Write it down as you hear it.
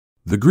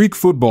The Greek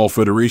Football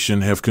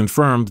Federation have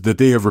confirmed that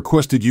they have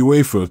requested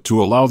UEFA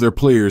to allow their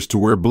players to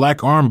wear black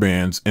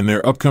armbands in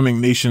their upcoming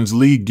Nations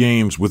League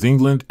games with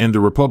England and the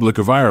Republic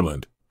of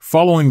Ireland,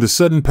 following the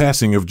sudden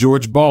passing of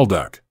George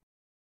Baldock.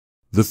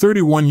 The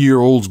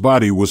 31-year-old's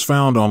body was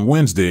found on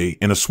Wednesday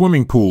in a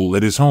swimming pool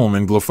at his home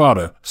in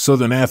Glyfada,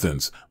 southern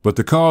Athens, but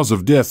the cause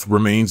of death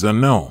remains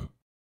unknown.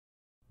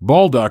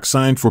 Baldock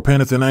signed for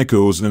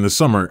Panathinaikos in the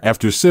summer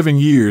after 7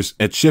 years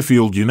at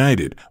Sheffield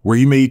United, where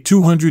he made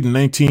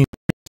 219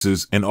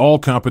 appearances in all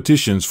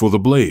competitions for the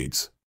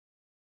Blades.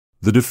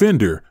 The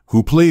defender,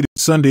 who played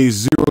in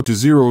Sunday's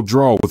 0-0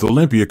 draw with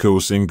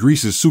Olympiacos in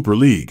Greece's Super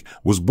League,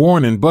 was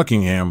born in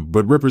Buckingham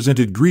but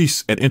represented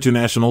Greece at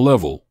international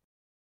level.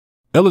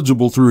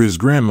 Eligible through his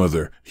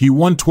grandmother, he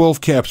won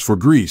 12 caps for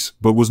Greece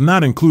but was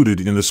not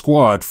included in the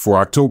squad for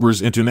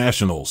October's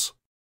internationals.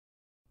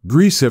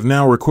 Greece have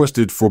now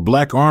requested for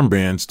black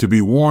armbands to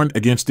be worn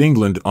against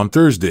England on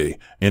Thursday,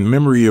 in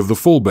memory of the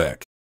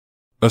fullback.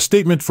 A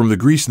statement from the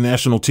Greece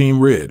national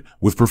team read,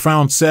 "With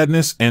profound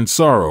sadness and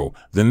sorrow,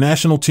 the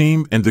national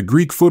team and the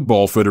Greek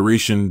Football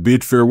Federation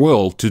bid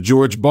farewell to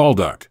George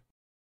Baldock."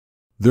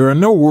 There are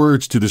no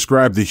words to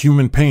describe the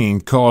human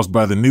pain caused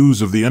by the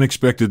news of the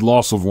unexpected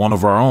loss of one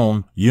of our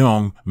own,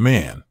 young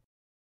man.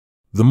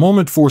 The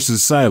moment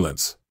forces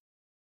silence.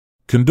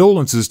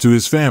 Condolences to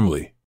his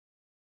family.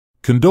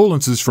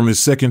 Condolences from his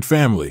second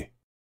family.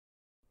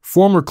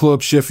 Former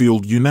club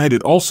Sheffield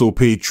United also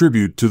paid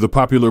tribute to the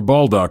popular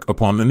Baldock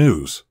upon the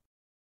news.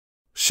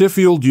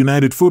 Sheffield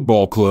United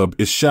Football Club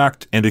is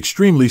shocked and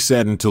extremely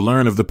saddened to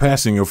learn of the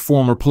passing of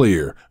former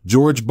player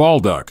George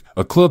Baldock,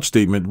 a club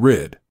statement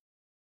read.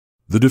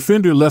 The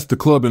defender left the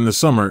club in the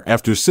summer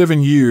after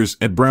 7 years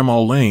at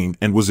Bramall Lane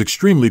and was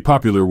extremely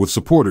popular with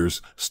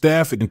supporters,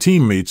 staff and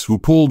teammates who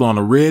pulled on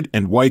a red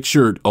and white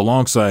shirt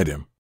alongside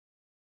him.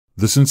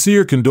 The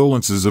sincere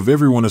condolences of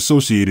everyone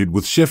associated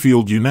with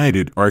Sheffield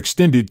United are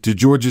extended to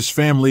George's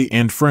family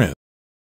and friends.